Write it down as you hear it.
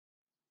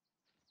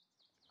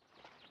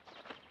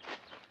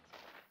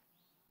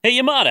Hey,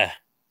 Yamada,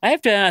 I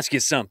have to ask you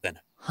something.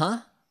 Huh?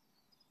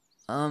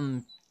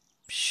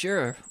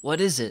 Sure. What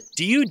is it?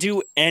 Do you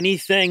do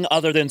anything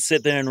other than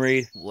sit there and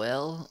read?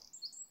 Well,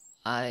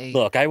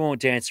 Look, I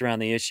won't dance around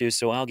the issue,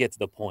 so I'll get to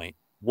the point.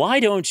 Why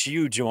don't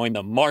you join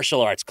the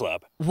martial arts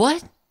club?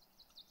 What?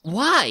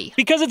 Why?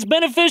 Because it's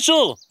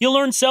beneficial! You'll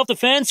learn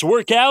self-defense,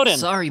 work out, and...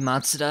 Sorry,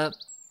 Masuta,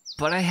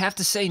 but I have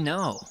to say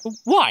no.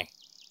 Why?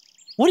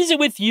 What is it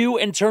with you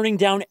and turning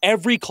down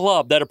every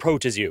club that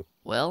approaches you?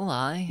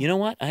 Well, You know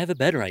what? I have a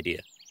better idea.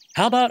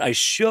 How about I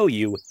show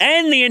you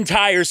and the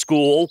entire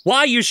school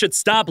why you should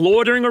stop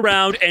loitering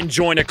around and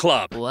join a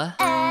club? What?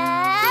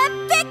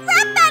 Epic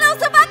rap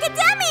battles of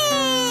Akademi!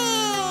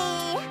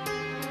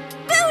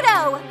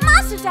 Budo,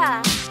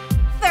 Masuta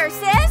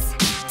versus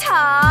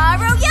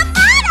Taro,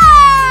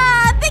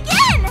 Yamada!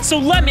 Begin! So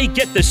let me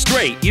get this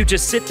straight. You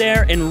just sit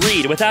there and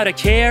read without a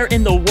care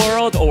in the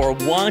world or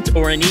want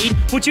or a need?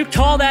 Would you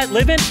call that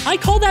living? I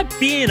call that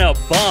being a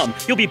bum.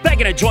 You'll be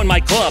begging to join my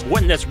club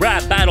when this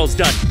rap battle's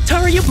done.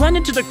 Taro, you blend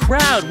into the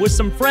crowd with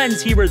some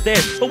friends here or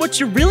there, but what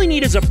you really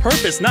need is a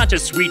purpose, not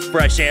just sweet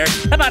fresh air.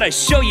 How about I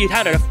show you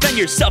how to defend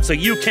yourself so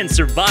you can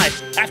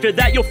survive? After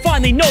that, you'll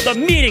finally know the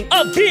meaning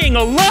of being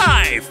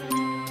alive!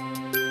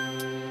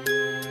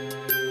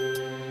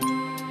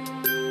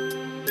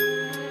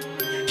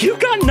 You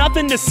got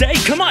nothing to say?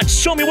 Come on,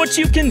 show me what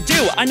you can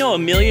do. I know a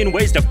million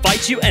ways to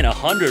fight you and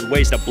 100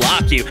 ways to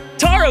block you.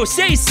 Taro,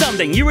 say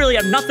something. You really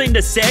have nothing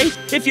to say?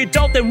 If you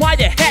don't, then why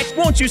the heck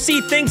won't you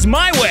see things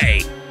my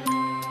way?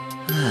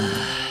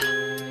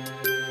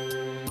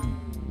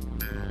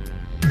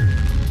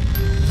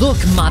 Look,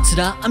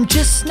 Matsuda, I'm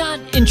just not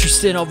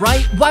interested,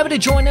 alright? Why would I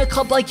join a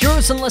club like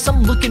yours unless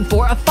I'm looking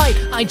for a fight?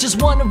 I just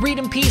want to read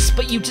in peace,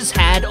 but you just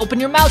had open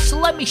your mouth, so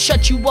let me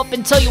shut you up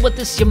and tell you what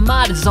this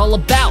Yamada is all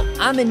about.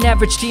 I'm an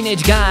average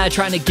teenage guy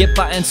trying to get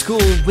by in school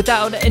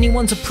without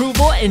anyone's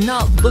approval and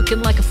not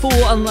looking like a fool.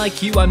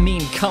 Unlike you, I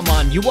mean, come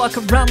on, you walk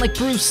around like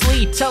Bruce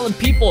Lee telling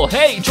people,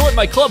 hey, join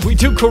my club, we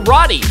do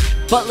karate.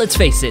 But let's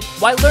face it,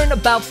 why learn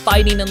about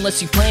fighting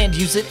unless you plan to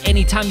use it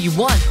anytime you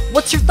want?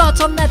 What's your thoughts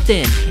on that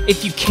then?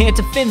 If you can't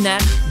defend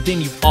that, then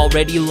you've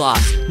already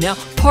lost. Now,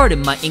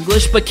 pardon my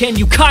English, but can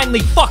you kindly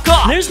fuck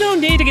off? There's no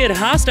need to get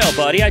hostile,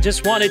 buddy. I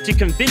just wanted to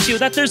convince you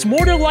that there's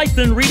more to life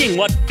than reading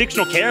what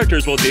fictional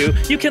characters will do.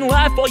 You can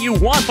laugh all you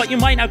want, but you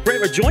might not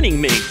regret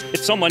rejoining me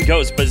if someone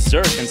goes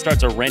berserk and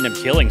starts a random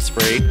killing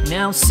spree.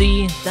 Now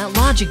see, that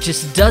logic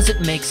just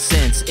doesn't make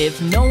sense.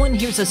 If no one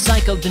here's a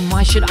psycho, then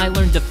why should I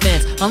learn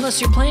defense?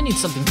 Unless you're planning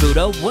something,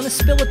 Budo. Wanna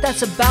spill what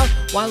that's about?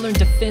 Why learn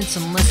defense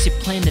unless you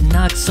plan to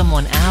knock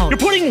someone out? You're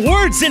putting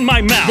words in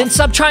my mouth! Then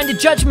stop trying to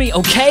judge me,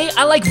 okay?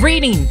 I like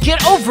reading.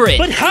 Get over it!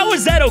 But how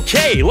is that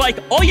okay? Like,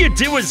 all you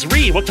do is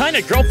read. What kind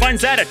of girl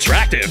finds that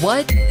attractive?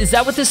 What? Is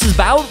that what this is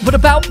about? What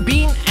about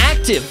being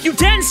active? You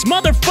dense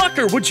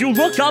motherfucker! Would you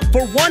look up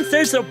for once?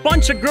 There's a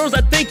bunch of girls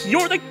that think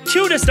you're the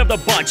cutest of the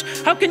bunch.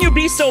 How can you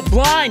be so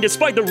blind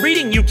despite the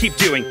reading you keep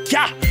doing?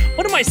 Yeah,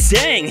 what am I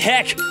saying?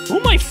 Heck, who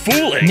am I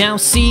fooling? Now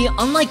see,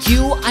 unlike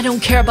you, I don't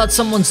care about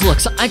someone's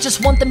looks. I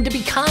just want them to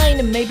be kind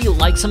and maybe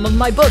like some of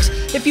my books.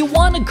 If you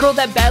want a girl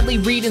that badly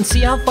read and see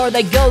how far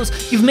that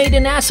goes, you've made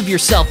an ass of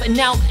yourself and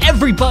now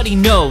everybody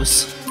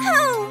knows. Who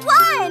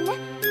won?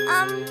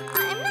 I'm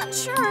not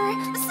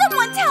sure.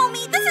 Someone tell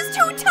me, this is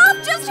too tough,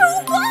 just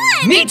who won?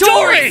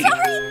 Midori!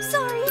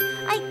 Sorry,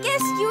 I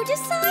guess you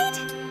decide?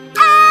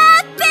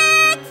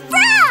 Epic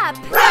rap!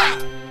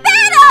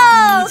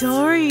 Battle!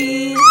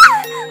 Midori!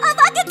 Of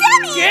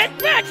Akademi! Get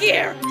back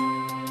here!